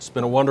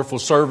been a wonderful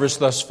service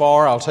thus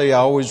far. I'll tell you, I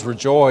always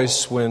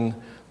rejoice when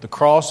the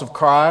cross of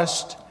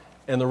Christ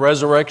and the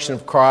resurrection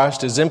of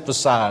Christ is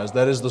emphasized.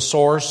 That is the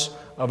source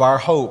of our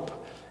hope.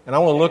 And I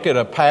want to look at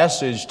a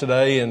passage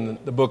today in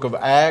the book of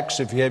Acts.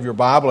 If you have your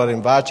Bible, I'd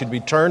invite you to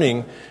be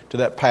turning to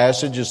that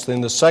passage. It's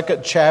in the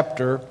second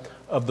chapter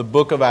of the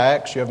book of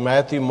Acts. You have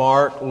Matthew,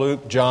 Mark,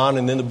 Luke, John,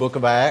 and then the book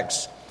of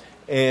Acts.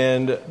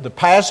 And the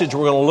passage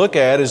we're going to look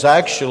at is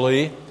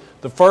actually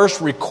the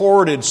first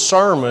recorded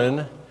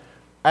sermon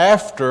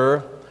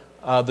after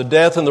the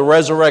death and the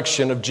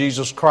resurrection of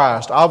Jesus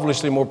Christ.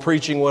 Obviously, more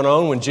preaching went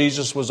on when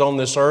Jesus was on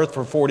this earth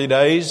for 40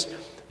 days.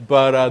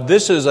 But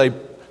this is a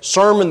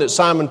sermon that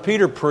Simon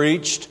Peter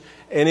preached,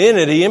 and in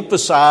it he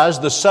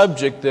emphasized the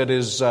subject that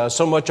is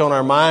so much on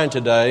our mind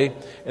today,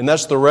 and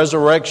that's the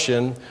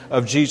resurrection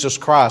of Jesus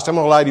Christ. I'm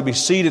going to allow you to be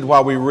seated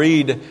while we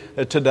read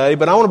today,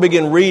 but I want to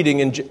begin reading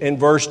in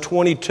verse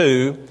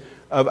 22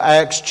 of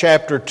Acts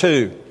chapter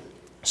 2.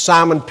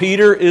 Simon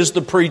Peter is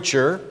the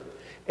preacher,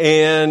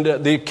 and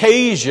the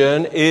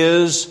occasion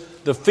is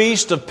the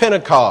Feast of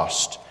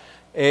Pentecost.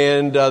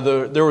 And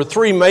there were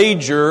three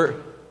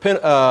major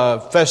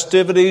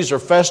festivities or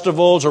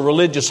festivals or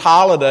religious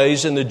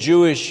holidays in the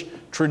Jewish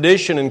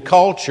tradition and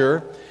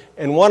culture.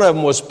 And one of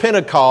them was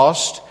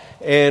Pentecost.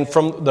 And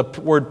from the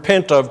word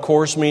Penta, of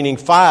course, meaning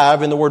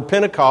five, and the word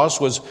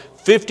Pentecost was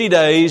 50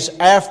 days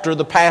after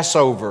the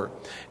Passover.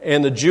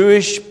 And the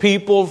Jewish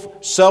people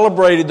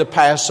celebrated the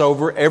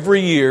Passover every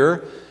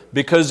year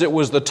because it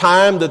was the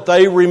time that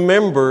they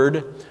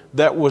remembered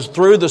that was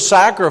through the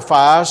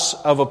sacrifice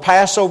of a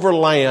Passover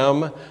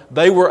lamb,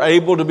 they were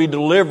able to be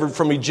delivered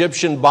from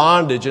Egyptian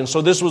bondage. And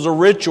so this was a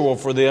ritual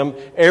for them.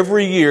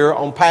 Every year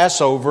on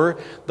Passover,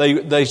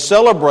 they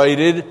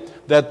celebrated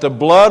that the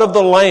blood of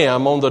the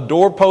lamb on the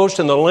doorpost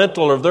and the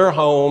lintel of their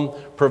home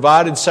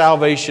provided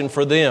salvation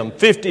for them.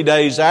 50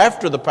 days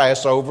after the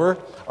Passover,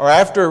 or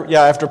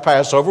after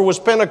Passover, was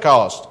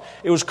Pentecost.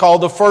 It was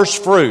called the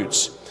first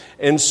fruits.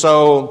 And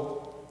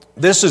so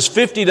this is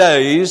 50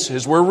 days,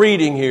 as we're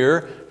reading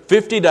here,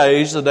 50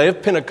 days, the day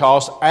of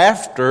Pentecost,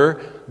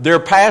 after their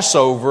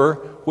Passover,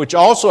 which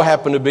also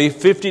happened to be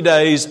 50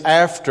 days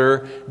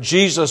after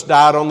Jesus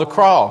died on the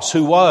cross,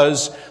 who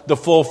was the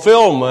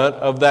fulfillment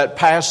of that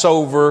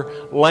Passover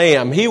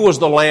lamb. He was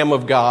the Lamb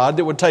of God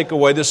that would take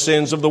away the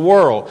sins of the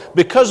world.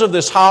 Because of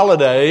this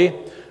holiday,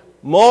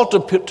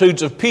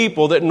 multitudes of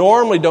people that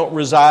normally don't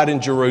reside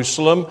in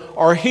Jerusalem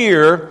are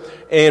here,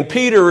 and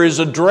Peter is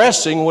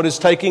addressing what is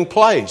taking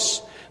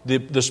place.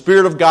 The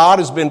Spirit of God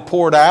has been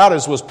poured out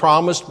as was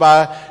promised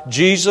by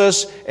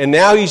Jesus, and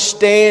now He's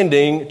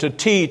standing to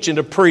teach and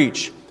to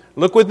preach.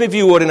 Look with me, if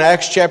you would, in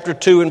Acts chapter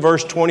 2 and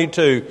verse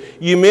 22.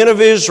 You men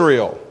of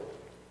Israel,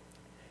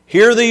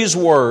 hear these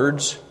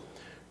words.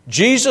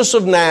 Jesus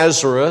of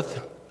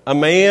Nazareth, a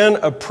man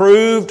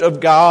approved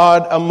of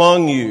God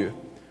among you,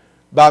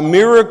 by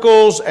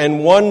miracles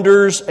and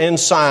wonders and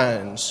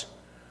signs,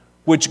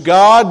 which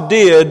God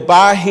did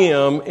by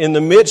Him in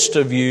the midst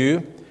of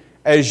you,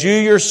 as you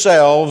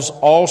yourselves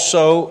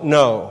also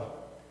know.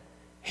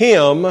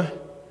 Him,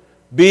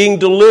 being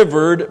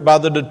delivered by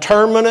the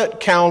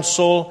determinate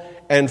counsel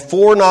and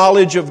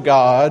foreknowledge of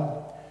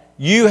God,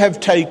 you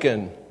have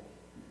taken,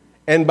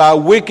 and by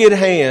wicked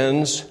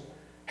hands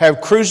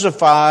have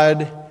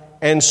crucified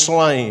and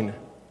slain,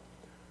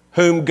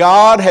 whom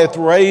God hath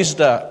raised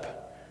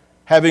up,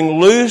 having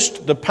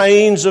loosed the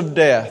pains of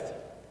death,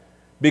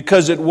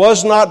 because it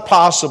was not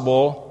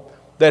possible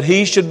that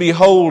He should be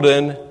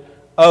holden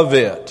of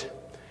it.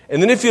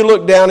 And then if you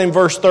look down in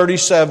verse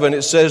 37,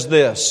 it says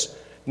this.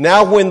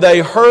 Now when they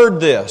heard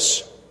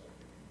this,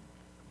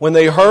 when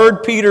they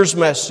heard Peter's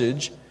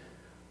message,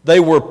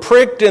 they were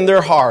pricked in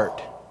their heart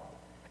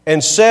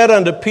and said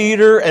unto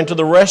Peter and to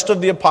the rest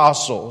of the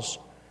apostles,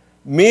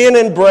 Men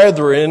and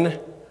brethren,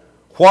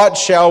 what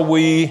shall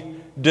we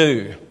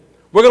do?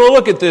 We're going to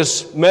look at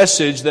this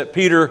message that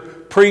Peter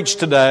preached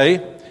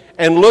today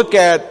and look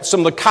at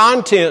some of the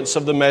contents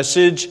of the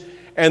message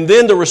and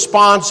then the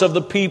response of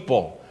the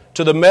people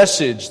to the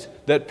message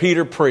that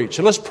Peter preached.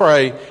 And let's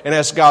pray and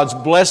ask God's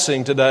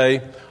blessing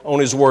today on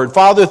His Word.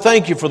 Father,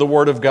 thank You for the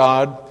Word of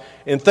God,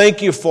 and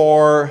thank You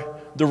for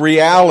the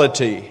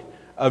reality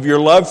of Your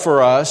love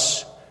for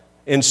us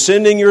in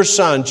sending Your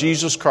Son,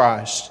 Jesus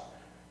Christ,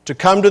 to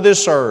come to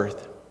this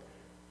earth,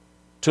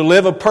 to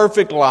live a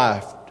perfect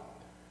life,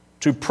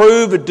 to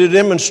prove and to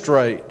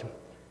demonstrate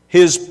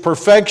His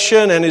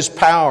perfection and His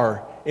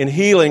power in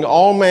healing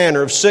all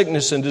manner of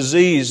sickness and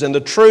disease and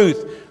the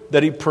truth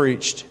that He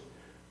preached.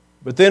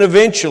 But then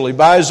eventually,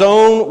 by His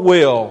own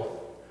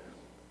will,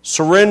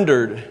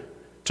 surrendered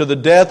to the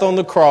death on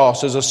the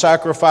cross as a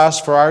sacrifice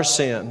for our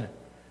sin.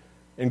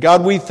 And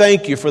God, we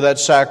thank You for that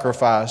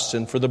sacrifice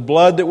and for the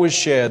blood that was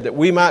shed that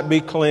we might be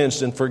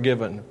cleansed and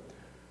forgiven.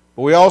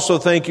 But we also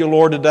thank You,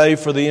 Lord, today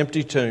for the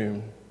empty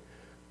tomb,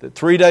 that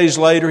 3 days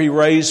later He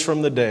raised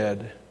from the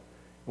dead.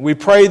 And we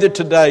pray that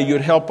today You'd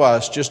help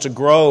us just to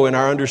grow in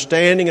our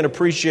understanding and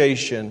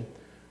appreciation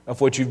of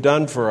what You've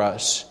done for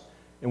us.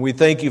 And we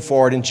thank You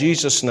for it in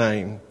Jesus'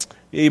 name.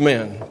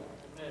 Amen.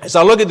 As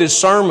I look at this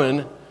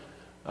sermon,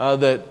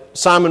 that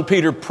Simon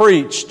Peter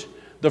preached,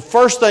 the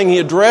first thing he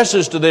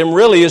addresses to them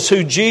really is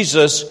who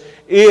Jesus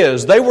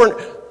is. They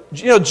weren't,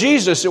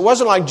 Jesus, it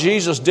wasn't like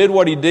Jesus did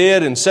what he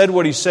did and said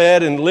what he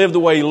said and lived the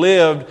way he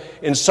lived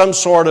in some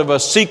sort of a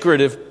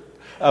secretive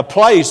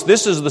place.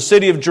 This is the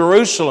city of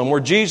Jerusalem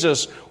where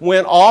Jesus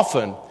went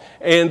often.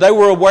 And they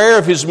were aware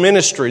of his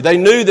ministry. They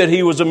knew that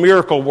he was a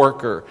miracle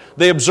worker.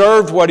 They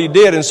observed what he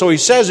did. And so he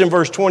says in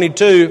verse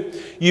 22,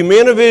 "You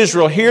men of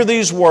Israel, hear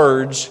these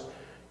words.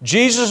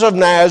 Jesus of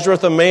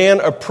Nazareth, a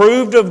man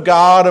approved of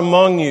God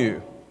among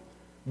you,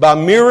 by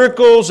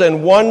miracles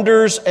and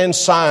wonders and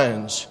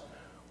signs,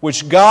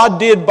 which God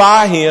did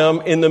by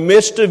him in the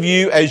midst of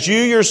you, as you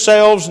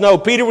yourselves know."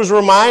 Peter was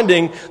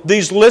reminding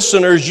these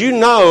listeners, you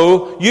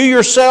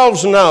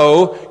yourselves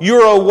know,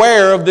 you're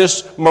aware of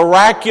this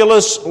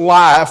miraculous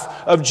life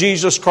of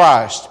Jesus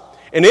Christ.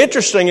 And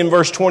interesting, in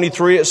verse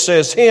 23 it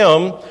says,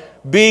 "Him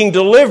being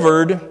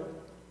delivered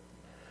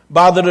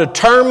by the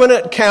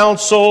determinate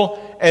counsel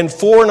and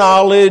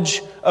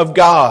foreknowledge of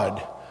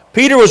God."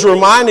 Peter was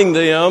reminding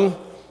them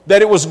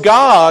that it was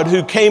God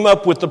who came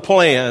up with the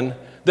plan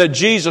that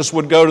Jesus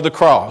would go to the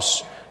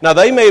cross. Now,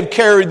 they may have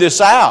carried this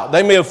out.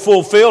 They may have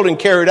fulfilled and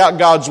carried out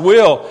God's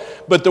will.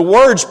 But the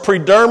words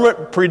predominant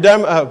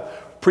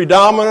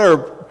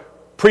or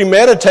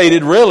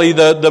premeditated, really,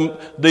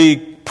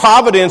 the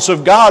providence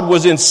of God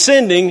was in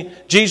sending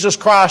Jesus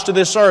Christ to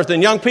this earth.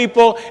 And young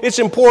people, it's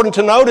important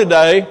to know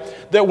today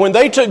that when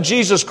they took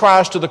Jesus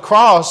Christ to the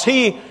cross,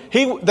 they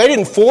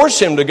didn't force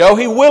him to go.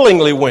 He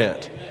willingly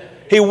went.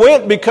 He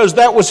went because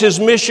that was his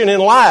mission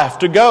in life,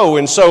 to go.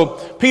 And so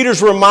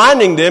Peter's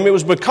reminding them it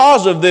was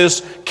because of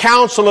this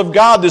counsel of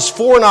God, this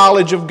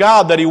foreknowledge of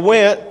God, that he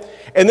went.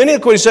 And then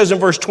look what he says in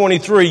verse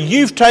 23,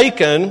 "You've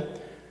taken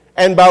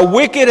and by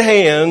wicked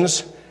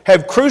hands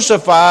have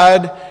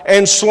crucified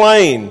and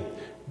slain."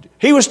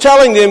 He was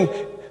telling them,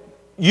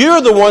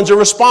 you're the ones that are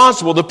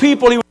responsible. The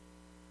people he was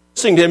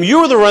listening to him,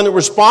 you're the one that are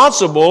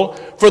responsible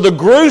for the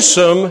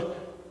gruesome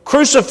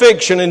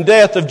crucifixion and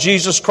death of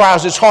Jesus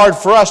Christ. It's hard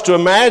for us to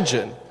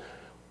imagine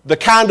the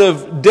kind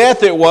of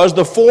death it was,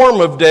 the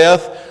form of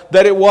death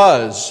that it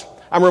was.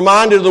 I'm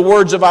reminded of the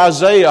words of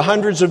Isaiah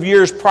hundreds of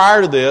years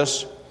prior to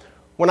this,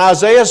 when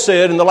Isaiah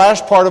said in the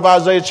last part of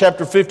Isaiah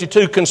chapter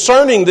 52,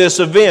 concerning this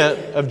event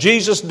of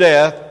Jesus'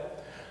 death,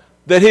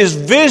 that his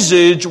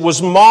visage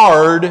was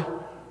marred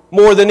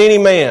more than any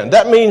man.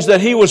 That means that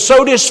he was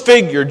so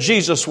disfigured,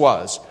 Jesus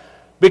was,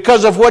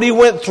 because of what he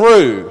went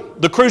through,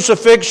 the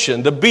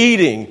crucifixion, the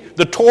beating,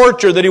 the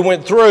torture that he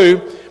went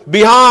through,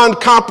 beyond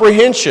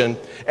comprehension.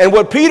 And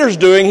what Peter's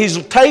doing, he's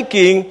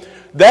taking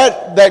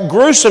that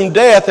gruesome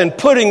death and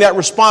putting that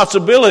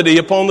responsibility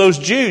upon those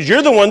Jews.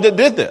 You're the one that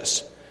did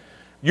this.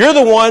 You're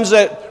the ones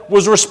that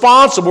was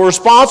responsible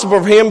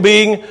for him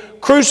being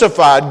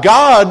crucified.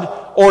 God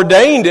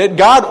ordained it,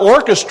 God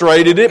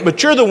orchestrated it,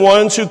 but you're the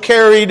ones who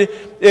carried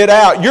it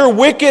out. Your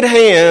wicked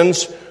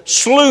hands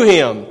slew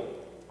him.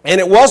 And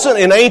it wasn't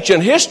in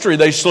ancient history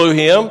they slew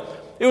him.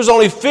 It was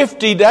only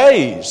 50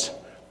 days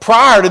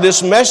prior to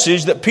this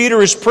message that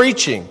Peter is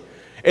preaching.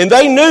 And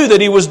they knew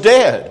that he was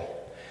dead.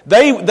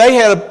 They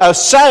had a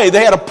say,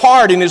 they had a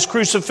part in his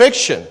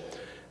crucifixion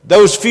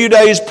those few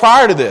days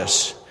prior to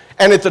this.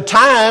 And at the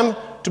time,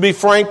 to be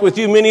frank with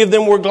you, many of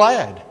them were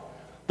glad.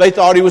 They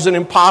thought he was an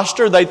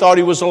imposter. They thought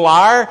he was a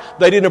liar.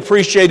 They didn't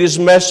appreciate his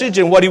message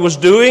and what he was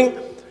doing.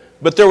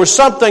 But there was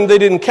something they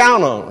didn't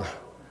count on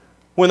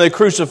when they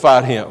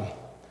crucified him.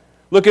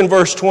 Look in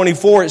verse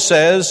 24, it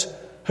says,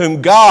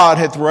 "Whom God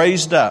hath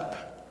raised up,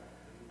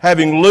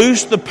 having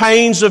loosed the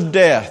pains of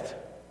death,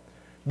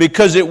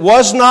 because it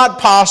was not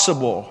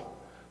possible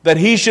that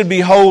he should be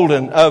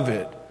holden of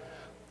it."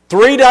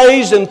 3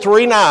 days and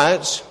 3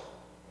 nights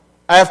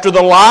after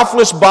the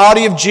lifeless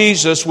body of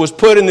Jesus was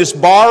put in this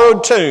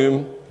borrowed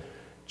tomb,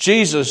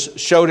 Jesus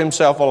showed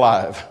himself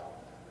alive.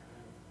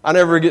 I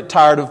never get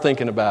tired of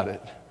thinking about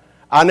it.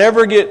 I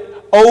never get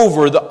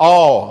over the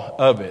awe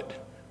of it,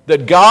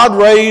 that God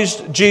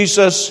raised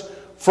Jesus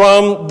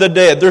from the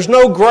dead. There's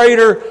no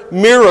greater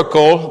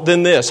miracle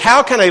than this.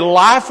 How can a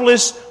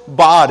lifeless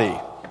body,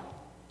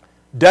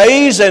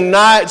 days and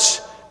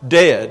nights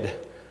dead,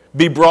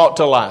 be brought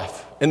to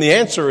life? And the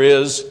answer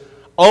is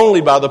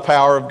only by the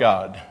power of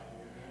God.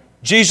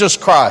 Jesus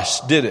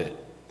Christ did it.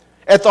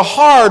 At the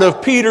heart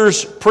of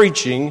Peter's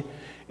preaching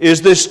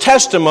is this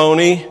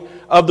testimony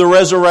of the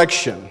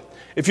resurrection.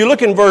 If you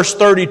look in verse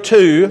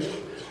 32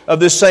 of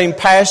this same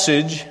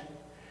passage,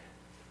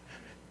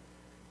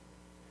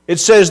 it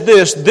says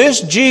this,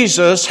 "This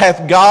Jesus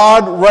hath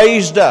God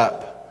raised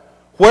up,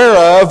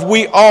 whereof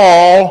we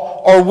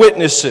all are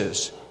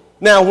witnesses."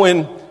 Now,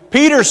 when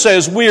Peter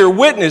says we are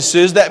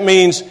witnesses, that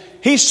means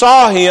he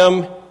saw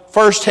him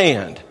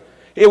firsthand.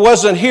 It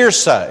wasn't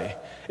hearsay.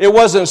 It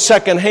wasn't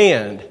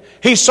secondhand.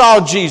 He saw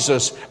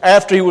Jesus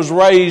after he was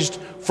raised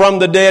from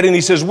the dead, and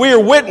he says, we are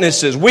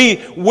witnesses.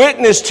 We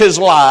witnessed his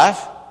life.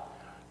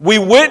 We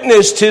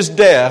witnessed his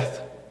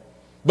death.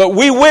 But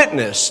we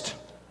witnessed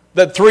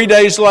that 3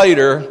 days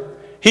later,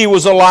 he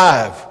was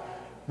alive.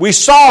 We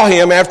saw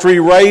him after he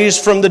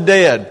raised from the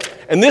dead.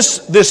 And this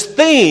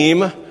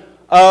theme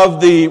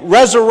of the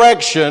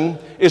resurrection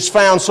is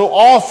found so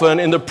often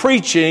in the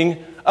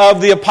preaching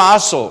of the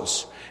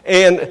apostles.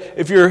 And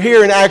if you're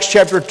here in Acts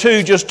chapter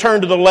 2, just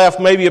turn to the left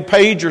maybe a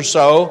page or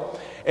so.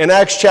 In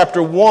Acts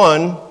chapter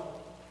 1,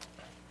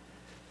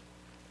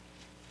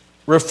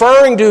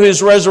 referring to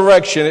his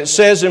resurrection, it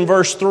says in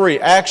verse 3,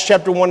 Acts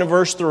chapter 1 and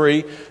verse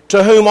 3,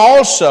 to whom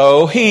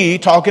also he,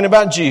 talking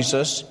about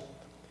Jesus,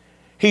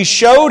 he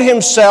showed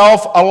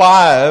himself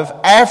alive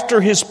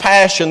after his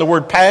passion. The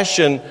word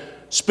passion,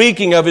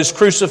 speaking of his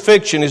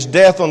crucifixion, his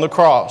death on the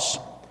cross.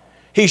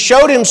 He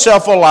showed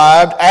himself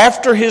alive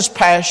after his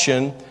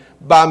passion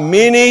by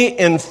many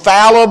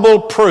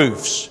infallible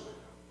proofs,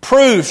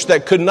 proofs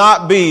that could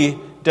not be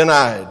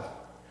denied,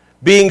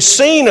 being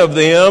seen of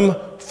them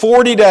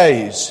 40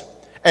 days,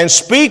 and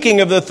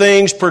speaking of the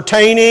things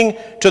pertaining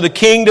to the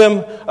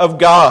kingdom of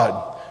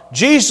God.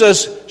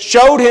 Jesus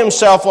showed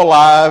himself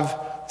alive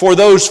for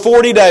those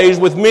 40 days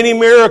with many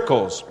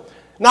miracles.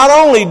 Not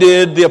only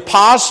did the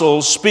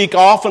apostles speak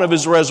often of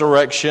his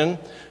resurrection,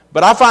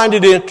 but I find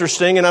it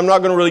interesting, and I'm not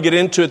going to really get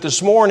into it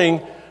this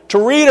morning,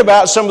 to read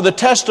about some of the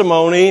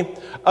testimony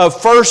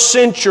of first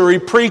century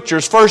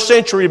preachers, first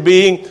century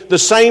being the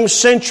same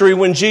century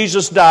when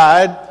Jesus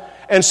died,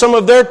 and some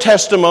of their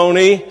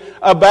testimony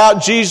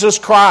about Jesus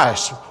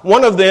Christ.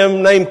 One of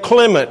them, named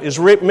Clement, is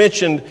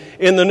mentioned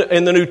in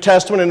the New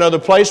Testament in another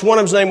place. One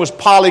of his name was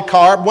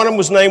Polycarp. One of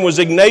his name was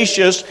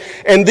Ignatius.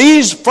 And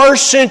these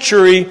first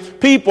century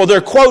people,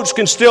 their quotes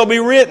can still be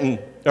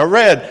read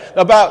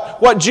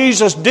about what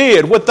Jesus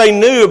did, what they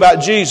knew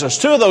about Jesus.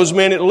 Two of those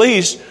men, at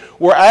least,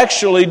 were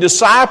actually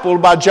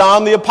discipled by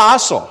John the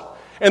Apostle.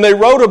 And they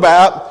wrote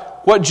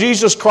about what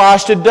Jesus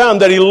Christ had done,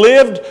 that he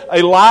lived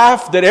a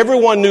life that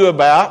everyone knew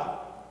about,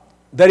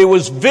 that he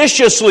was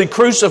viciously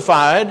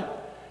crucified,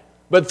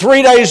 but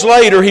 3 days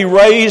later he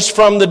raised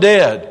from the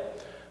dead.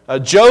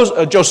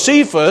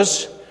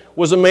 Josephus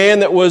was a man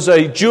that was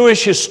a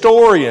Jewish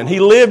historian. He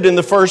lived in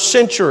the first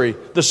century,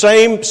 the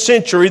same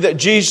century that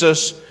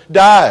Jesus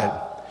died.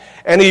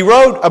 And he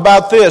wrote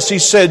about this. He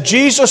said,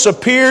 Jesus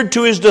appeared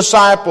to his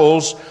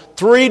disciples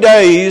 3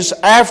 days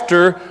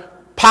after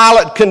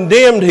Pilate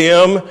condemned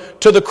him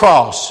to the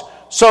cross.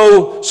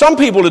 So some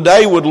people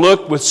today would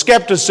look with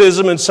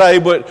skepticism and say,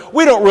 but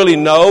we don't really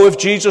know if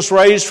Jesus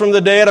raised from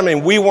the dead. I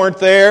mean, we weren't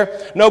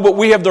there. No, but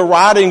we have the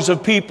writings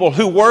of people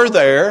who were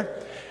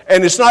there.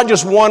 And it's not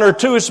just one or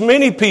two, it's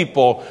many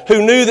people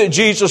who knew that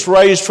Jesus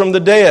raised from the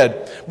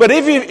dead. But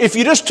if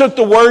you just took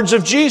the words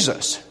of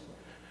Jesus,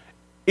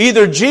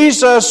 either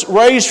Jesus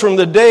raised from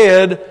the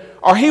dead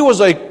or he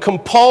was a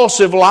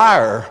compulsive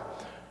liar,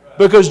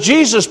 because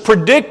Jesus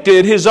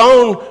predicted his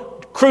own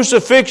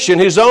crucifixion,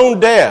 his own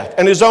death,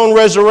 and his own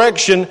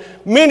resurrection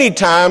many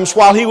times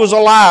while he was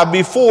alive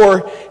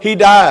before he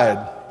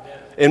died.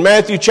 In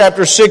Matthew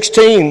chapter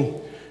 16,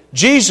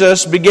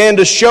 Jesus began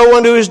to show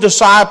unto his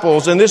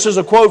disciples, and this is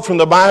a quote from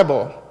the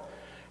Bible,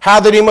 how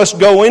that he must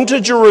go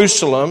into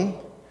Jerusalem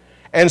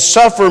and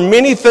suffer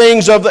many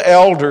things of the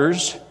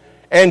elders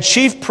and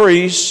chief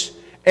priests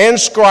and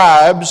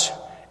scribes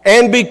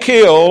and be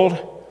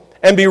killed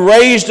and be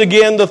raised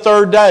again the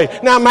third day.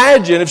 Now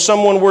imagine if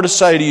someone were to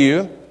say to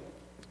you,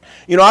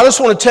 I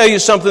just want to tell you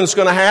something that's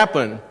going to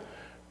happen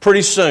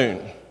pretty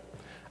soon.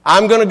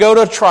 I'm going to go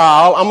to a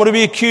trial. I'm going to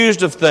be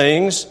accused of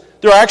things.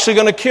 They're actually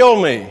going to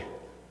kill me.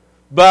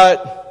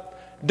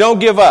 But don't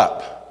give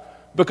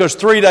up, because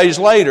 3 days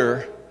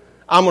later,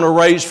 I'm going to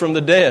raise from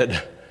the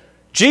dead.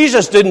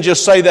 Jesus didn't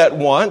just say that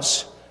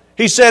once.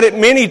 He said it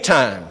many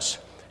times.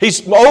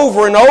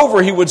 Over and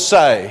over he would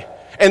say.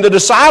 And the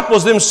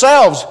disciples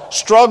themselves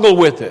struggled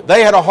with it.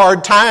 They had a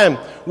hard time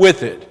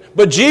with it.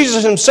 But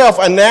Jesus himself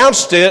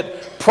announced it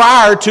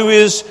prior to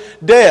his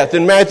death.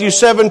 In Matthew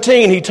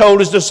 17, he told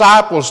his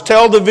disciples,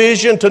 tell the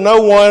vision to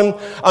no one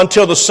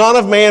until the Son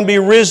of Man be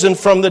risen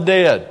from the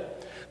dead.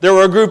 There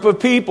were a group of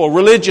people,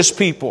 religious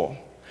people,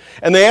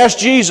 and they asked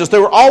Jesus, they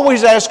were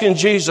always asking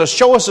Jesus,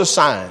 show us a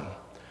sign.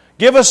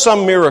 Give us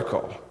some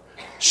miracle.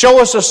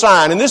 Show us a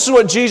sign. And this is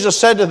what Jesus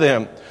said to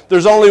them.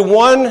 There's only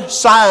one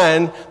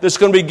sign that's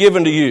going to be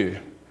given to you.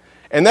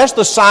 And that's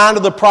the sign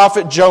of the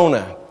prophet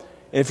Jonah.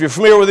 And if you're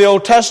familiar with the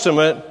Old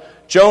Testament,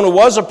 Jonah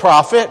was a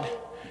prophet.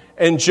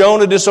 And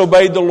Jonah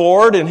disobeyed the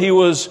Lord, and he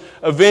was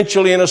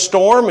eventually in a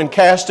storm and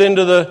cast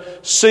into the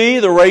sea,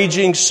 the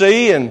raging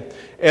sea,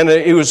 and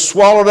he was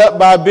swallowed up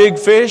by a big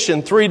fish.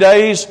 And 3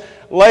 days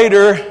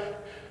later,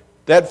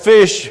 that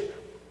fish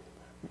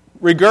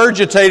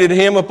regurgitated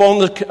him upon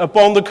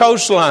the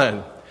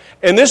coastline.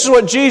 And this is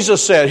what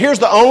Jesus said. Here's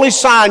the only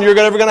sign you're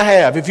ever going to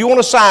have. If you want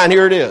a sign,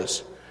 here it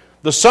is.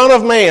 The Son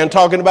of Man,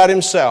 talking about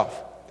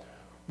himself,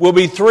 will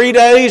be 3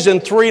 days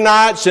and 3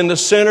 nights in the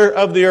center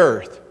of the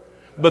earth.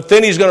 But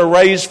then he's going to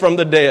raise from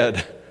the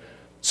dead.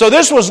 So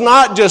this was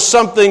not just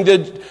something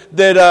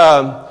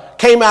that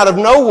came out of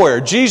nowhere.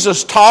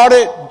 Jesus taught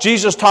it.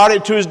 Jesus taught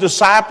it to his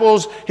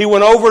disciples. He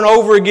went over and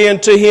over again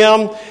to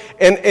him.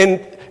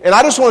 And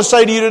I just want to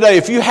say to you today,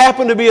 if you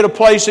happen to be at a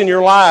place in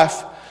your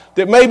life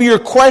that maybe you're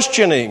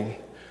questioning,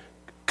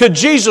 could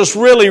Jesus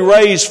really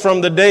raise from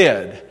the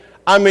dead?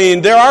 I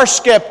mean, there are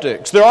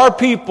skeptics. There are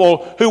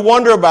people who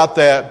wonder about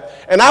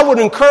that. And I would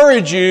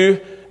encourage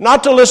you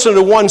not to listen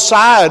to one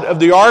side of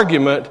the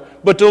argument,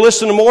 but to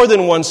listen to more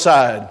than one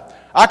side.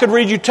 I could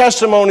read you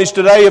testimonies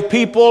today of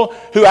people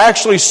who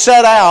actually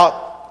set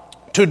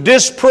out to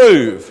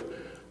disprove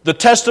the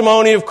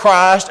testimony of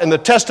Christ and the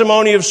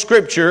testimony of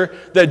Scripture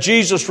that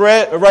Jesus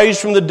raised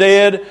from the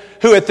dead,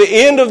 who at the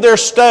end of their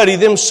study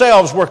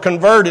themselves were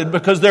converted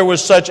because there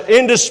was such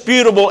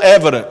indisputable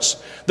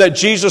evidence that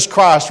Jesus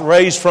Christ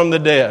raised from the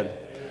dead.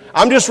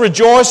 I'm just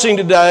rejoicing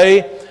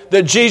today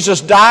that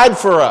Jesus died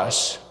for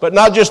us, but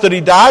not just that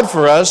He died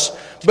for us,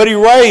 but He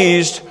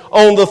raised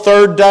on the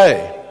third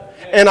day.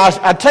 And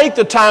I take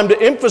the time to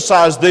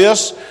emphasize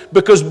this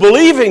because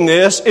believing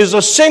this is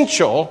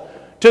essential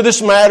to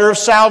this matter of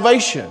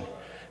salvation.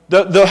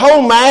 The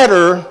whole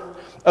matter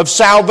of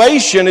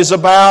salvation is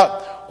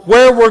about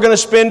where we're going to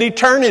spend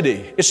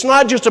eternity. It's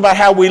not just about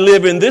how we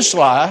live in this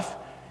life.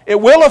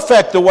 It will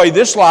affect the way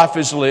this life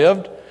is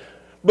lived,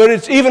 but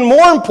it's even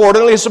more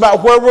importantly, it's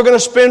about where we're going to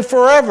spend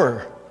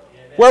forever,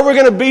 where we're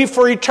going to be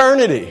for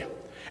eternity.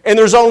 And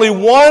there's only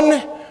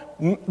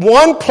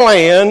one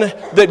plan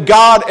that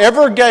God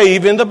ever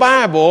gave in the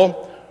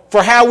Bible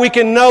for how we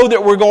can know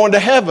that we're going to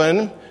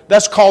heaven.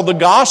 That's called the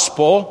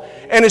gospel.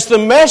 And it's the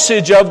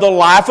message of the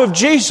life of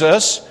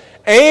Jesus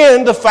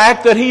and the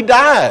fact that He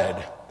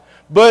died,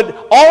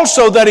 but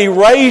also that He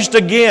raised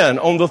again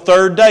on the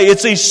third day.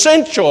 It's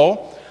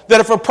essential that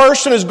if a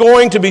person is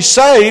going to be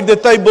saved,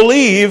 that they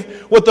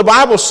believe what the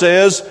Bible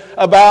says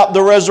about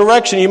the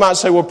resurrection. You might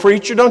say, well,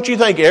 preacher, don't you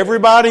think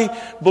everybody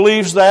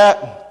believes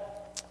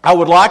that? I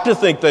would like to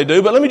think they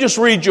do, but let me just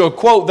read you a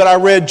quote that I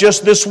read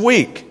just this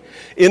week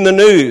in the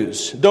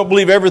news. Don't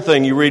believe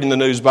everything you read in the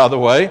news, by the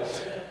way.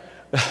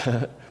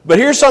 But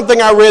here's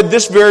something I read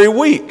this very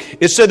week.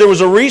 It said there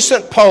was a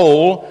recent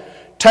poll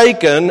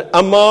taken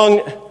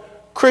among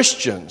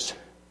Christians.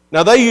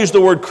 Now, they use the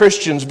word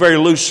Christians very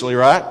loosely,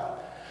 right?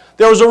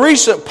 There was a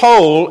recent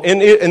poll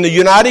in the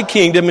United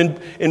Kingdom,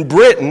 in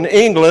Britain,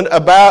 England,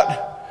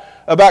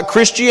 about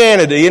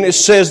Christianity, and it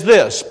says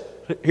this.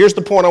 Here's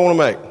the point I want to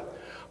make.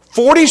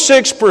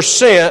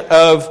 46%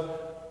 of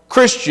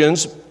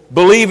Christians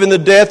believe in the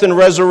death and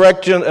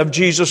resurrection of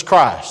Jesus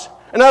Christ.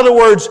 In other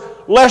words,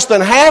 less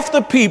than half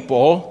the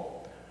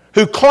people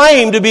who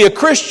claim to be a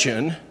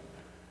Christian,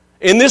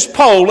 in this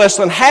poll, less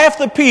than half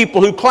the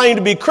people who claim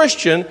to be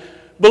Christian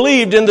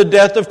believed in the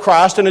death of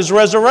Christ and His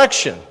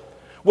resurrection.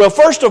 Well,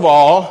 first of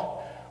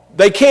all,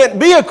 they can't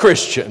be a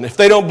Christian if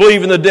they don't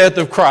believe in the death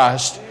of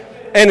Christ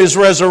and His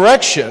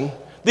resurrection.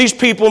 These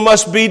people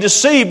must be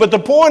deceived. But the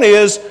point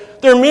is,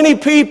 there are many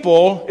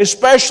people,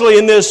 especially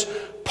in this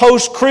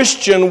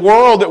post-Christian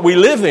world that we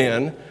live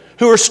in,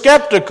 who are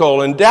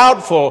skeptical and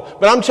doubtful.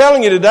 But I'm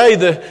telling you today,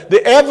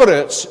 the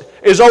evidence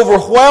is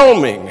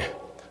overwhelming.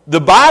 The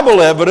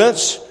Bible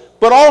evidence,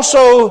 but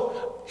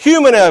also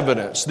human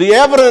evidence. The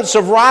evidence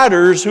of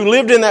writers who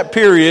lived in that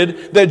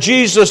period that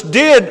Jesus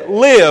did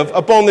live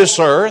upon this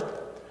earth,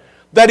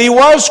 that He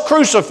was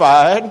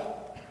crucified,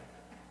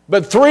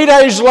 but 3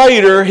 days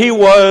later He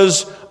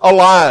was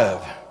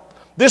alive.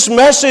 This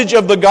message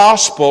of the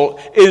gospel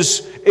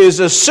is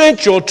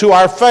essential to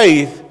our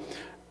faith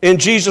in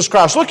Jesus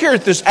Christ. Look here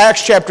at this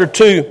Acts chapter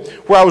 2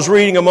 where I was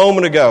reading a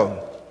moment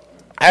ago.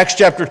 Acts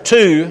chapter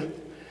 2,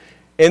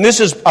 and this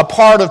is a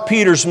part of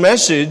Peter's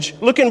message.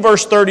 Look in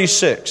verse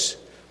 36.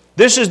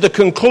 This is the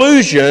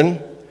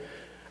conclusion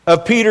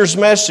of Peter's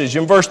message.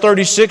 In verse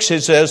 36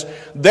 it says,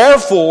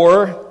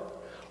 "Therefore,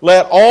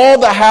 let all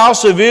the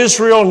house of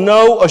Israel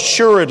know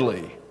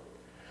assuredly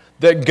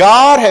that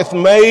God hath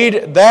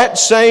made that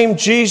same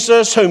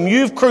Jesus whom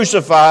you've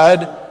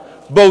crucified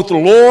both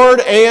Lord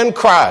and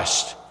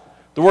Christ."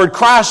 The word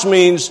Christ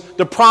means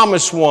the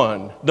promised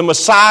one, the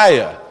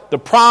Messiah, the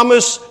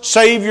promised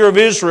Savior of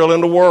Israel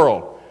and the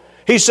world.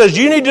 He says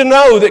you need to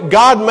know that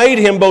God made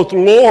Him both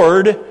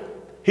Lord,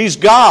 He's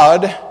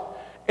God,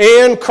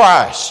 and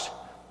Christ.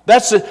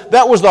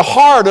 That was the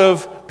heart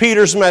of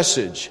Peter's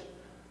message.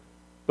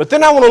 But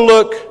then I want to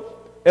look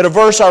at a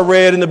verse I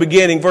read in the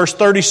beginning, verse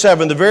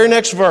 37, the very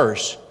next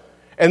verse.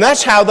 And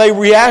that's how they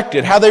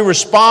reacted, how they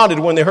responded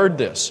when they heard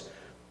this.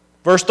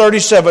 Verse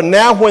 37,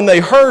 "Now when they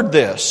heard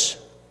this,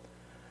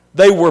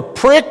 they were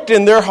pricked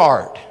in their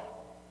heart,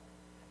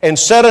 and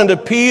said unto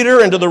Peter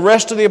and to the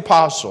rest of the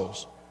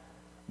apostles,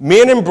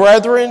 Men and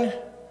brethren,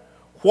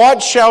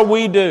 what shall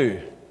we do?"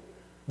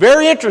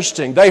 Very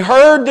interesting. They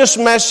heard this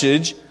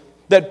message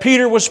that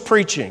Peter was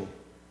preaching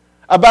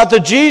about the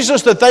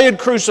Jesus that they had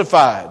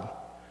crucified.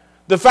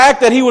 The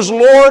fact that He was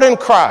Lord and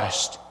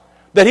Christ,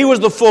 that He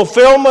was the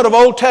fulfillment of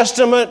Old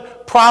Testament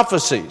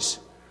prophecies.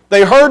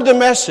 They heard the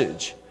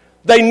message.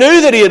 They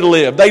knew that He had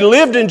lived. They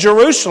lived in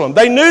Jerusalem.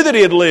 They knew that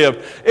He had lived.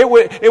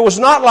 It was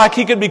not like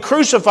He could be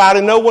crucified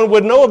and no one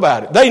would know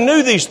about it. They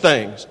knew these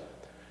things.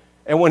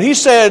 And when He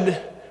said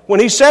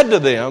to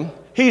them,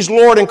 He's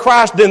Lord and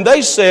Christ, then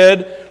they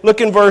said,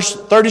 look in verse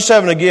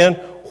 37 again,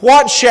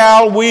 "What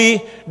shall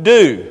we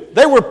do?"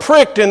 They were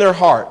pricked in their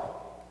heart.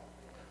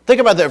 Think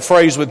about that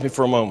phrase with me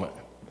for a moment.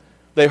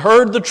 They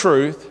heard the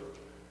truth.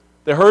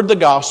 They heard the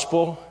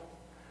gospel.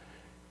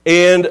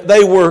 and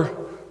they were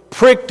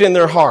pricked in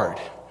their heart.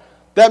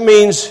 That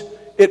means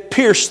it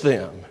pierced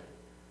them.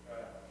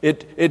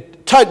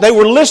 They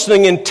were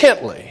listening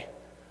intently.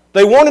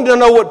 They wanted to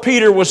know what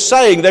Peter was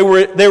saying. They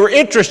were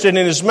interested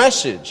in his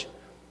message.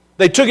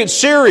 They took it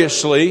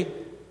seriously,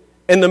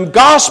 and the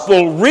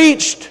gospel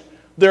reached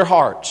their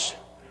hearts.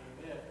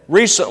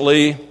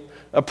 Recently,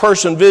 a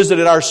person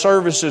visited our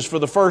services for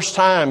the first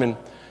time,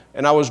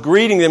 and I was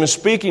greeting them and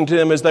speaking to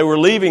them as they were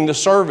leaving the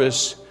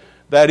service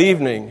that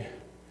evening.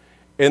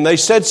 And they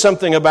said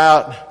something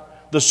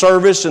about the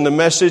service and the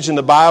message and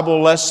the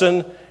Bible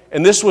lesson,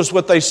 and this was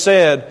what they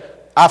said: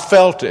 I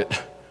felt it.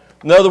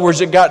 In other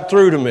words, it got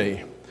through to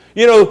me.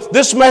 You know,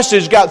 this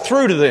message got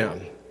through to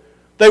them.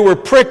 They were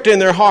pricked in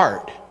their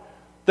heart.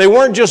 They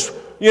weren't just,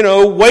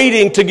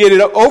 waiting to get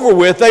it over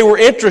with. They were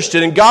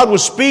interested, and God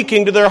was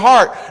speaking to their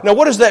heart. Now,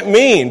 what does that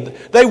mean?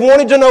 They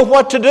wanted to know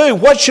what to do.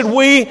 What should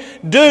we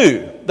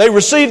do? They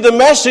received the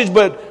message,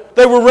 but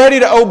they were ready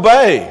to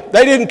obey.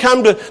 They didn't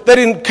come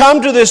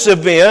to this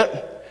event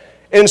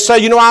and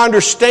say, I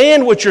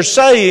understand what you're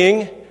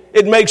saying.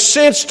 It makes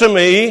sense to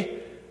me.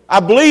 I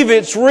believe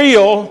it's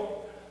real.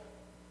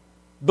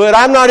 But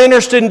I'm not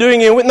interested in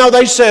doing it. No,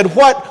 they said,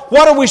 what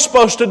are we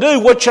supposed to do?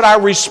 What should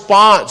our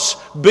response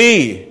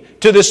be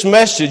to this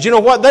message? You know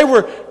what? They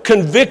were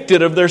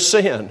convicted of their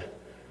sin.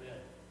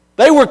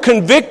 They were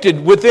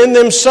convicted within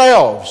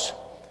themselves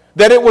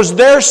that it was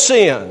their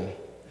sin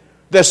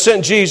that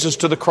sent Jesus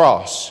to the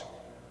cross.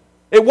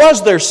 It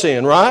was their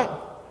sin, right?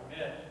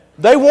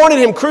 They wanted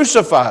Him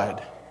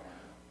crucified.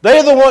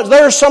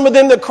 There are some of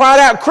them that cried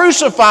out,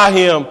 "Crucify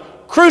Him,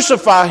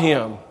 crucify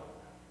Him."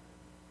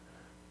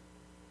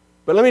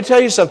 But let me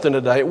tell you something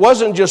today. It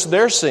wasn't just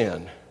their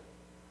sin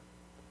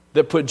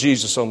that put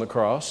Jesus on the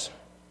cross.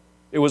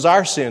 It was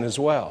our sin as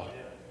well.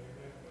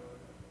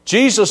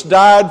 Jesus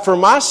died for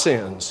my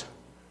sins.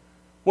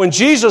 When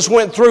Jesus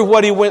went through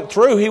what He went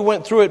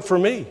through it for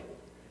me.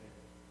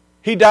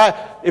 He died.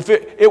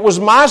 It was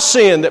my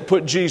sin that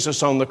put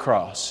Jesus on the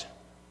cross.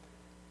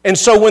 And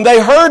so when they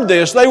heard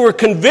this, they were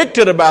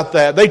convicted about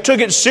that. They took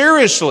it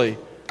seriously.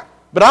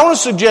 But I want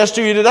to suggest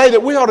to you today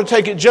that we ought to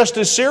take it just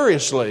as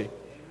seriously.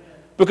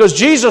 Because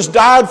Jesus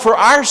died for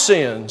our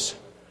sins.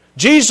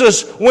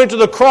 Jesus went to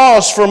the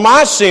cross for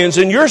my sins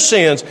and your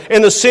sins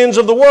and the sins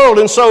of the world.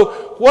 And so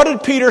what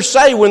did Peter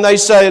say when they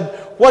said,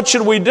 "What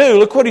should we do?"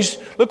 Look what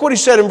he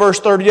said in verse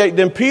 38.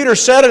 Then Peter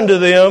said unto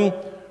them,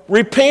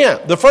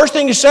 "Repent." The first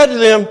thing he said to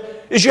them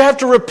is you have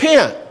to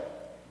repent.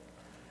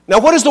 Now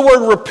what does the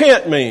word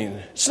repent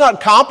mean? It's not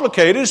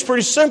complicated. It's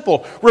pretty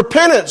simple.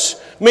 Repentance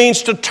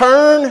means to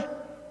turn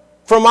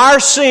from our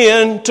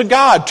sin to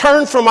God.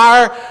 Turn from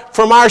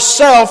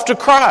ourself to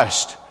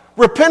Christ.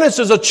 Repentance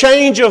is a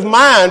change of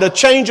mind, a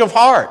change of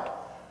heart.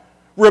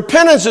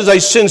 Repentance is a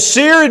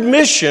sincere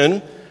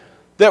admission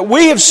that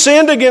we have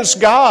sinned against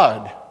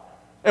God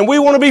and we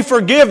want to be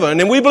forgiven,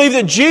 and we believe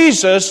that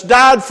Jesus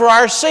died for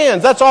our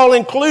sins. That's all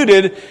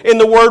included in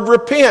the word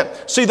repent.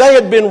 See, they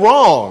had been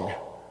wrong.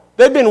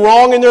 They'd been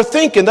wrong in their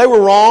thinking. They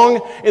were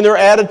wrong in their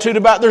attitude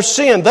about their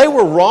sin. They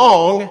were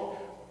wrong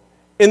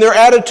in their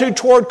attitude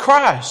toward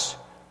Christ.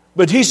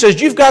 But he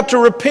says, you've got to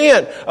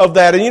repent of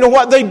that. And you know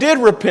what? They did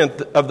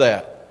repent of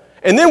that.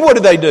 And then what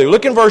did they do?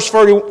 Look in verse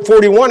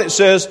 41. It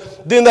says,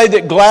 then they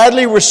that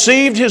gladly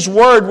received His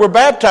word were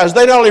baptized.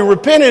 They not only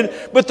repented,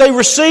 but they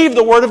received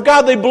the word of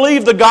God. They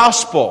believed the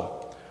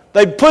gospel.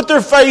 They put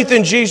their faith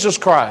in Jesus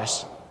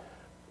Christ.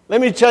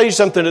 Let me tell you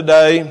something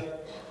today.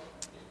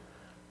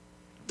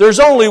 There's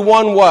only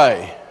one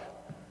way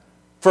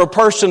for a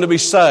person to be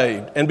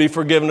saved and be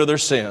forgiven of their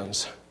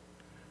sins.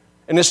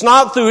 And it's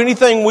not through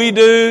anything we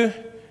do.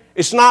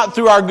 It's not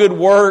through our good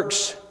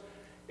works.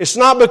 It's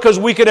not because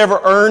we could ever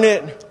earn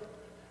it.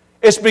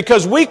 It's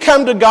because we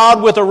come to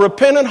God with a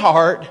repentant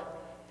heart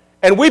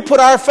and we put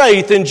our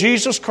faith in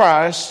Jesus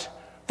Christ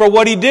for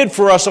what He did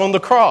for us on the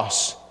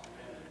cross.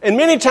 And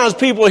many times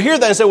people hear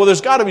that and say, well,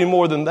 there's got to be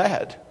more than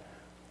that.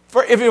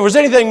 If it was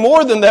anything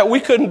more than that, we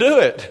couldn't do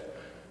it.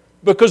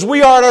 Because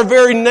we are in our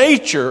very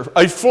nature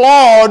a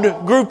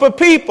flawed group of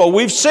people.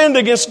 We've sinned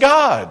against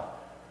God.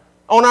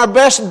 On our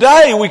best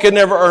day, we could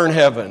never earn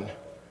heaven.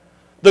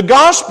 The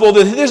gospel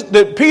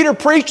that Peter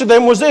preached to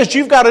them was this: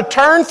 you've got to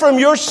turn from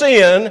your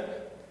sin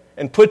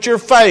and put your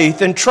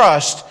faith and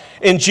trust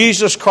in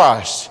Jesus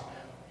Christ.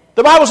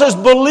 The Bible says,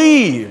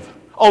 believe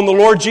on the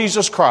Lord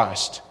Jesus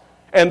Christ,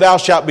 and thou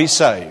shalt be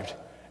saved.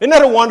 Isn't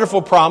that a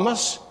wonderful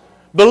promise?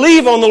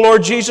 Believe on the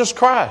Lord Jesus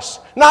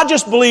Christ. Not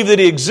just believe that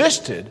He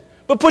existed,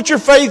 but put your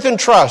faith and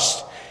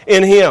trust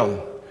in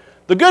Him.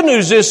 The good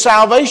news is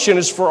salvation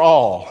is for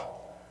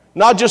all.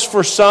 Not just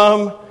for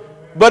some,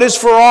 but it's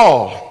for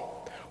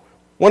all.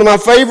 One of my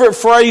favorite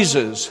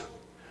phrases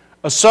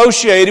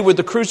associated with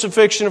the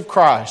crucifixion of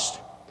Christ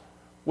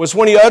was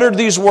when He uttered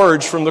these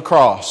words from the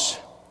cross.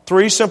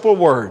 3 simple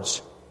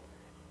words.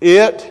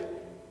 It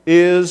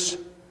is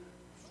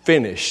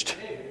finished.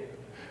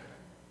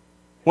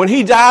 When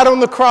He died on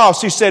the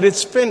cross, He said,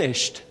 it's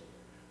finished.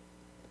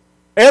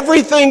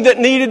 Everything that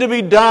needed to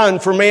be done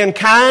for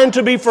mankind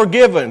to be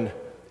forgiven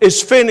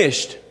is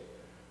finished.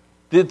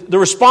 The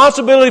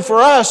responsibility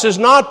for us is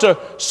not to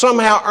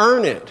somehow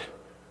earn it.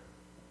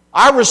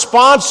 Our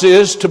response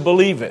is to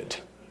believe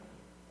it,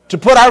 to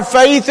put our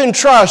faith and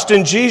trust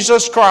in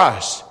Jesus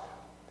Christ.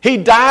 He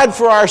died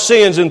for our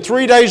sins, and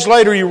 3 days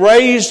later He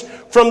raised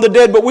from the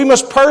dead. But we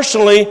must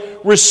personally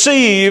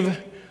receive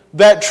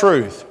that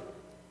truth.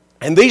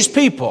 And these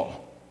people,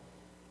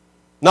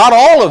 not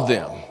all of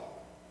them,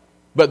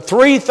 but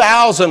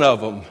 3,000 of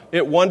them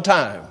at one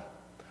time,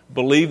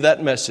 believed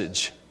that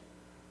message,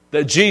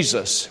 that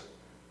Jesus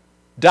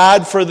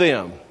died for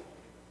them,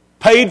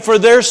 paid for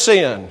their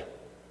sin,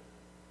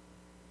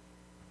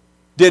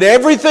 did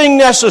everything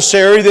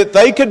necessary that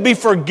they could be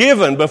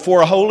forgiven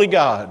before a holy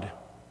God,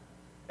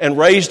 and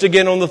raised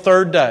again on the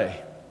third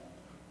day.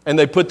 And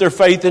they put their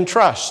faith and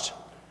trust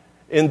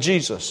in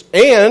Jesus.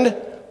 And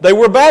they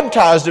were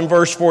baptized in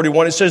verse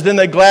 41. It says, then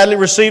they gladly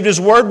received His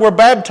word, were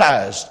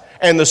baptized.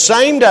 And the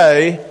same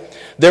day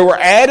there were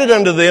added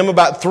unto them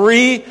about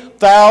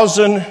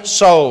 3,000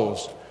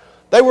 souls.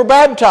 They were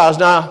baptized.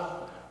 Now,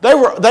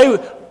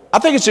 I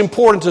think it's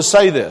important to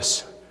say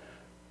this.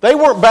 They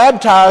weren't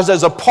baptized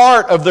as a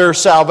part of their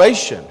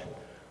salvation.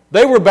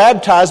 They were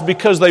baptized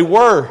because they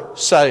were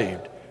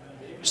saved.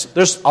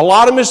 There's a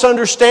lot of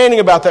misunderstanding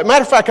about that.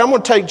 Matter of fact, I'm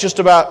going to take just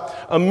about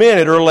a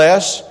minute or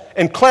less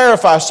and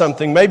clarify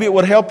something. Maybe it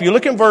would help you.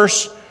 Look at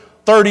verse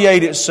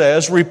 38. It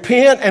says,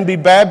 repent and be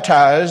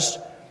baptized,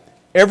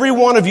 every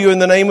one of you, in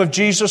the name of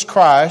Jesus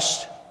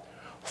Christ,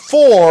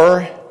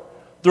 for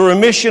the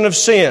remission of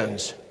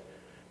sins.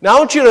 Now I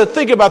want you to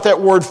think about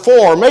that word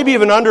for, maybe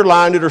even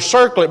underline it or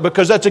circle it,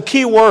 because that's a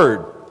key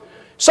word.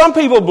 Some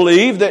people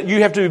believe that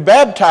you have to be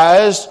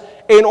baptized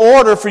in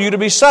order for you to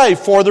be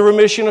saved, for the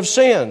remission of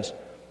sins.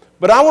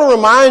 But I want to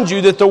remind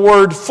you that the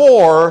word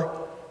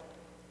for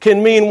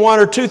can mean one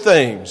or two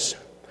things.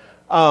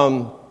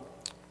 One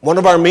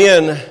of our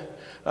men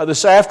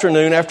this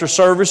afternoon after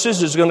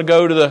services is going to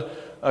go to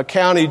the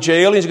county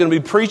jail. He's going to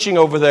be preaching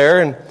over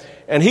there.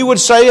 And he would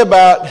say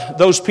about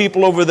those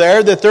people over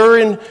there that they're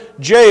in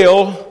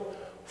jail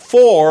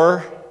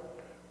for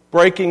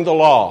breaking the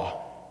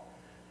law.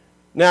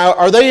 Now,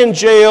 are they in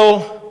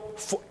jail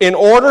in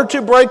order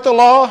to break the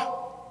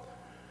law?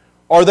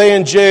 Or are they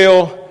in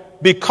jail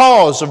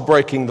because of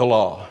breaking the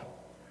law?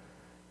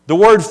 The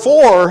word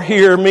for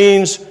here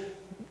means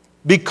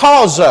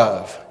because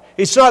of.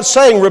 It's not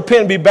saying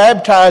repent and be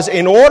baptized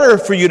in order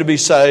for you to be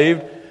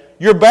saved.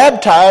 You're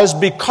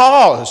baptized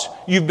because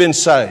you've been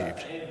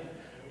saved.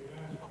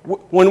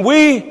 When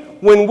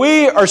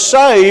we are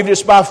saved,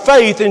 it's by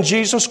faith in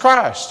Jesus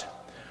Christ.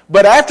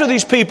 But after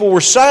these people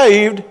were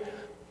saved,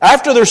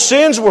 after their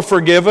sins were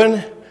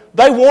forgiven,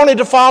 they wanted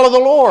to follow the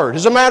Lord.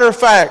 As a matter of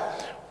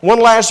fact, one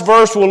last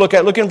verse we'll look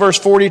at. Look in verse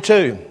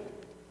 42.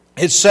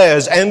 It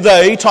says, and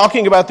they,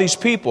 talking about these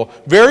people,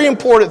 very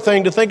important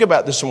thing to think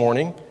about this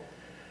morning,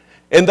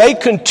 and they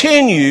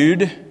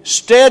continued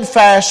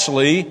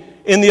steadfastly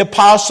in the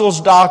apostles'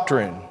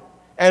 doctrine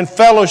and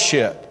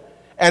fellowship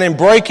and in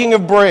breaking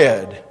of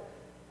bread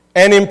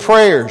and in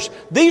prayers.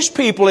 These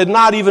people had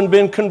not even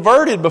been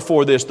converted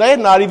before this. They had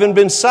not even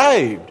been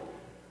saved.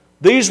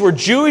 These were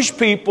Jewish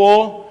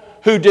people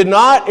who did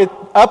not,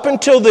 up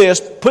until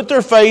this, put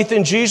their faith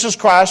in Jesus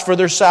Christ for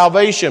their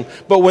salvation.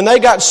 But when they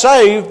got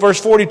saved, verse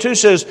 42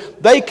 says,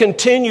 they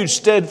continued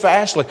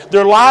steadfastly.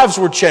 Their lives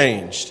were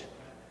changed.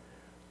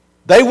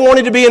 They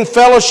wanted to be in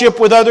fellowship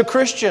with other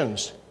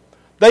Christians.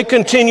 They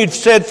continued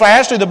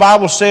steadfastly, the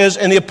Bible says,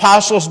 in the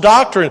apostles'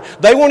 doctrine.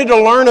 They wanted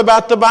to learn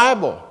about the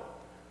Bible.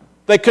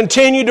 They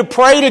continued to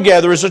pray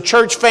together as a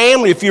church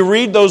family. If you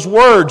read those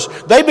words,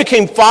 they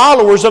became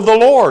followers of the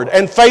Lord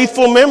and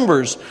faithful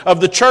members of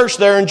the church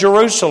there in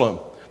Jerusalem.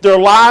 Their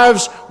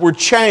lives were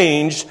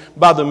changed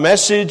by the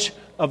message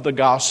of the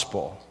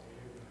gospel.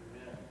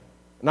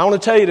 And I want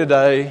to tell you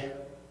today,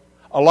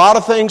 a lot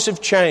of things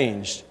have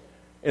changed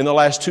in the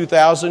last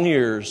 2,000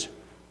 years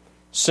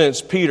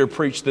since Peter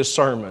preached this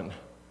sermon.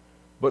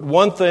 But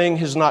one thing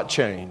has not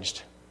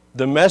changed.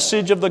 The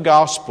message of the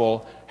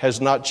gospel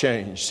has not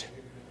changed.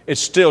 It's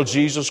still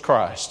Jesus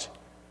Christ.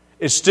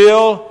 It's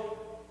still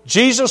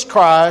Jesus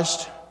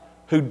Christ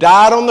who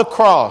died on the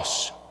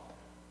cross,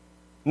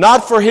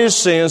 not for His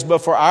sins, but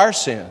for our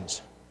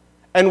sins,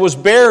 and was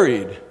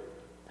buried,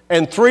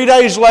 and 3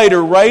 days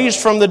later raised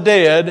from the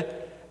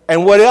dead.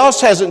 And what else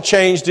hasn't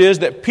changed is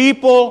that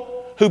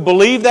people who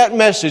believe that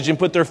message and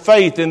put their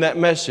faith in that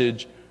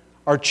message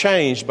are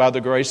changed by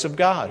the grace of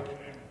God.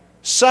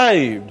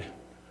 Saved,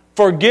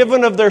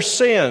 forgiven of their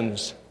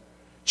sins.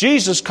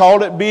 Jesus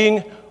called it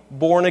being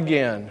born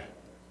again.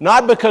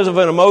 Not because of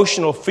an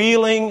emotional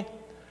feeling,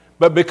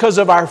 but because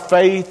of our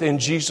faith in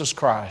Jesus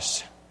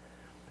Christ.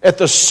 At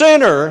the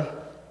center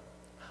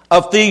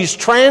of these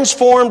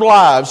transformed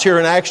lives here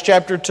in Acts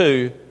chapter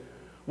 2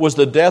 was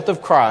the death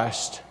of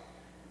Christ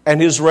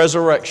and His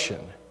resurrection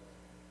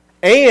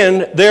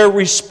and their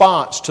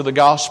response to the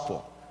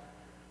gospel.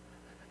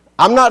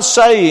 I'm not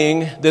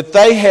saying that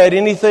they had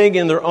anything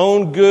in their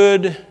own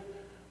good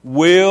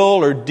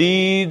will or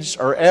deeds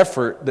or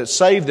effort that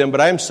saved them,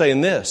 but I'm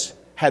saying this: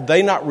 had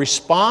they not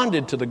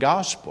responded to the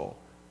gospel,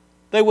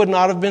 they would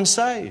not have been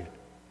saved.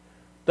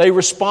 They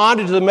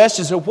responded to the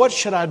message of, what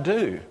should I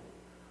do?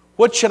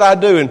 What should I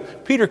do?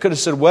 And Peter could have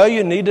said, well,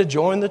 you need to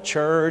join the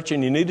church,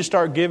 and you need to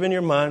start giving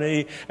your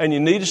money, and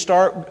you need to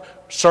start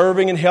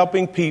serving and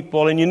helping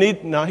people, and you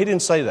need... No, he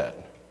didn't say that.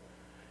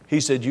 He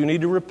said, you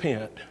need to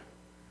repent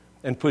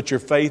and put your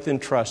faith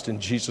and trust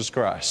in Jesus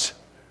Christ.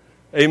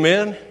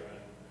 Amen?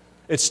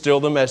 It's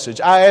still the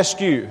message. I ask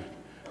you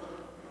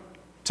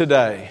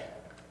today,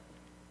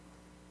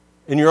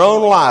 in your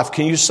own life,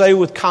 can you say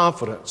with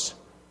confidence,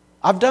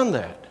 I've done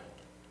that?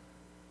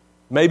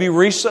 Maybe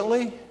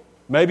recently,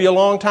 maybe a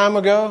long time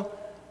ago,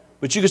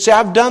 but you could say,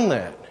 I've done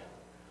that.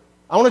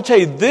 I want to tell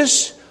you,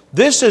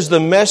 this is the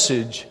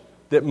message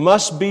that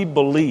must be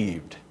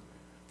believed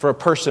for a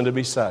person to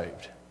be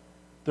saved.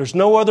 There's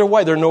no other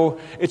way.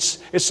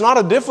 It's not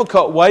a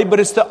difficult way,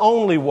 but it's the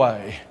only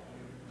way.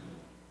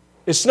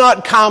 It's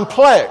not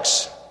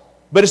complex,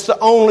 but it's the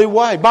only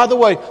way. By the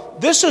way,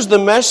 this is the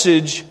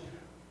message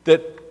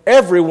that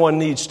everyone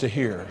needs to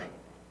hear.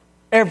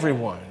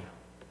 Everyone.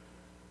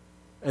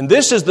 And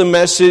this is the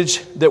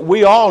message that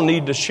we all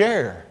need to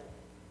share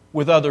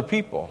with other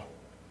people.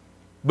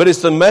 But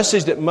it's the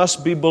message that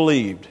must be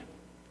believed.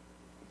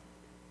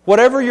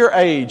 Whatever your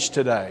age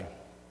today,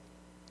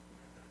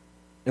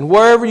 and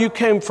wherever you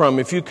came from,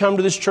 if you come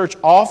to this church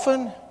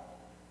often,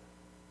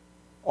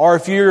 or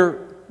if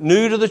you're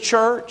new to the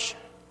church,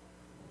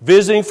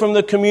 visiting from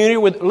the community,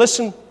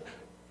 listen,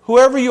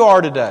 whoever you are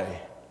today,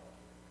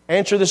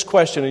 answer this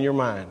question in your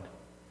mind.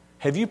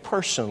 Have you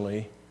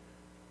personally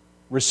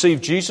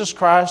received Jesus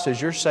Christ as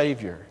your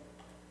Savior?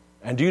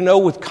 And do you know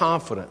with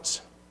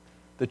confidence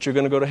that you're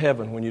going to go to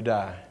heaven when you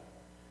die?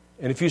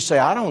 And if you say,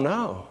 I don't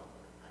know,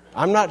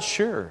 I'm not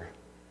sure,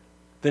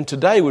 then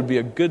today would be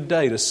a good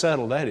day to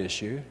settle that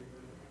issue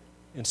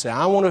and say,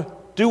 I want to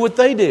do what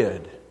they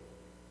did.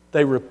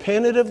 They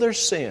repented of their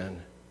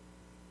sin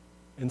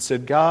and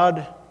said,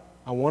 God,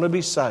 I want to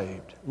be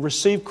saved.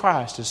 Receive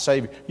Christ as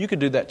Savior. You could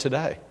do that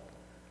today.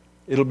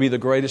 It'll be the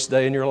greatest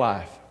day in your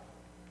life.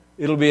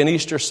 It'll be an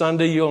Easter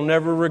Sunday you'll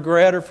never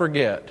regret or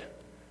forget.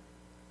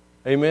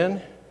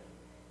 Amen?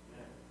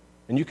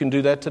 And you can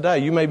do that today.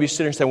 You may be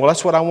sitting and saying, well,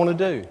 that's what I want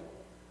to do.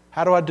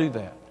 How do I do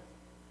that?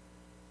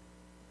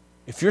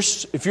 If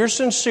you're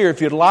sincere,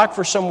 if you'd like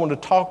for someone to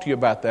talk to you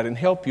about that and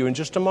help you in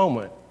just a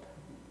moment,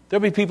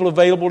 there'll be people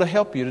available to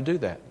help you to do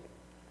that.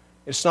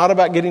 It's not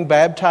about getting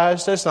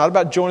baptized. It's not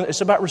about joining. It's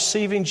about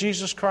receiving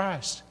Jesus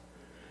Christ.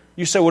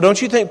 You say, well,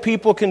 don't you think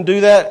people can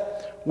do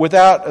that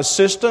without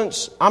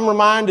assistance? I'm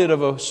reminded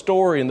of a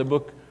story in the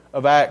book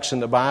of Acts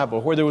in the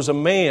Bible where there was a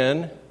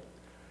man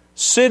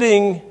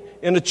sitting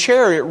in a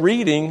chariot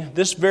reading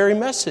this very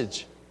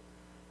message.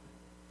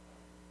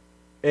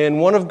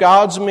 And one of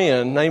God's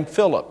men named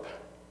Philip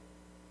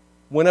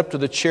went up to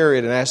the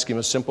chariot and asked him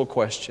a simple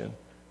question.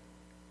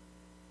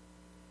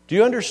 Do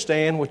you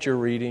understand what you're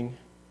reading?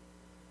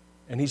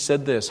 And he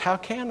said this, how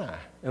can I?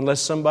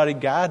 Unless somebody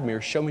guide me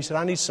or show me. He said,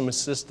 I need some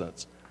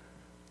assistance.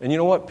 And you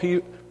know what?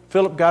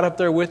 Philip got up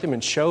there with him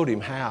and showed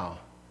him how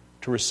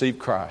to receive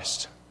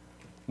Christ.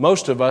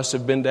 Most of us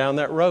have been down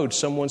that road.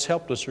 Someone's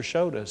helped us or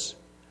showed us.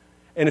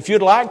 And if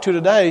you'd like to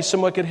today,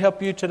 someone could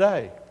help you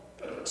today.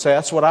 Say,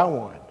 that's what I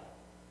want.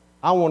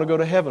 I want to go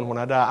to heaven when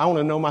I die. I want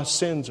to know my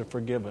sins are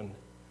forgiven.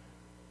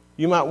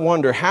 You might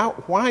wonder,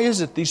 why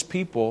is it these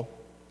people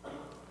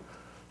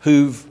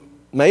who've,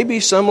 maybe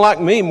some like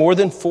me, more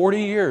than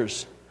 40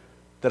 years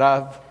that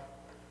I've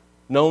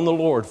known the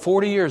Lord,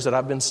 40 years that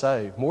I've been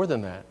saved, more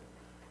than that.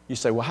 You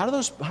say, well,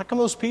 how come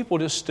those people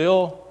just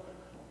still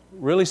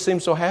really seem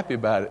so happy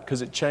about it?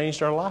 Because it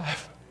changed our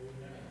life.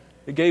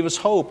 It gave us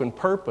hope and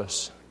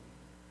purpose.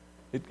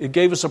 It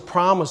gave us a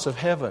promise of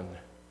heaven.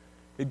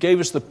 It gave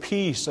us the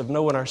peace of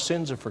knowing our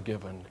sins are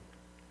forgiven.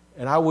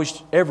 And I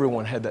wish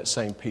everyone had that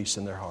same peace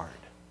in their heart.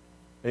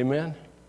 Amen?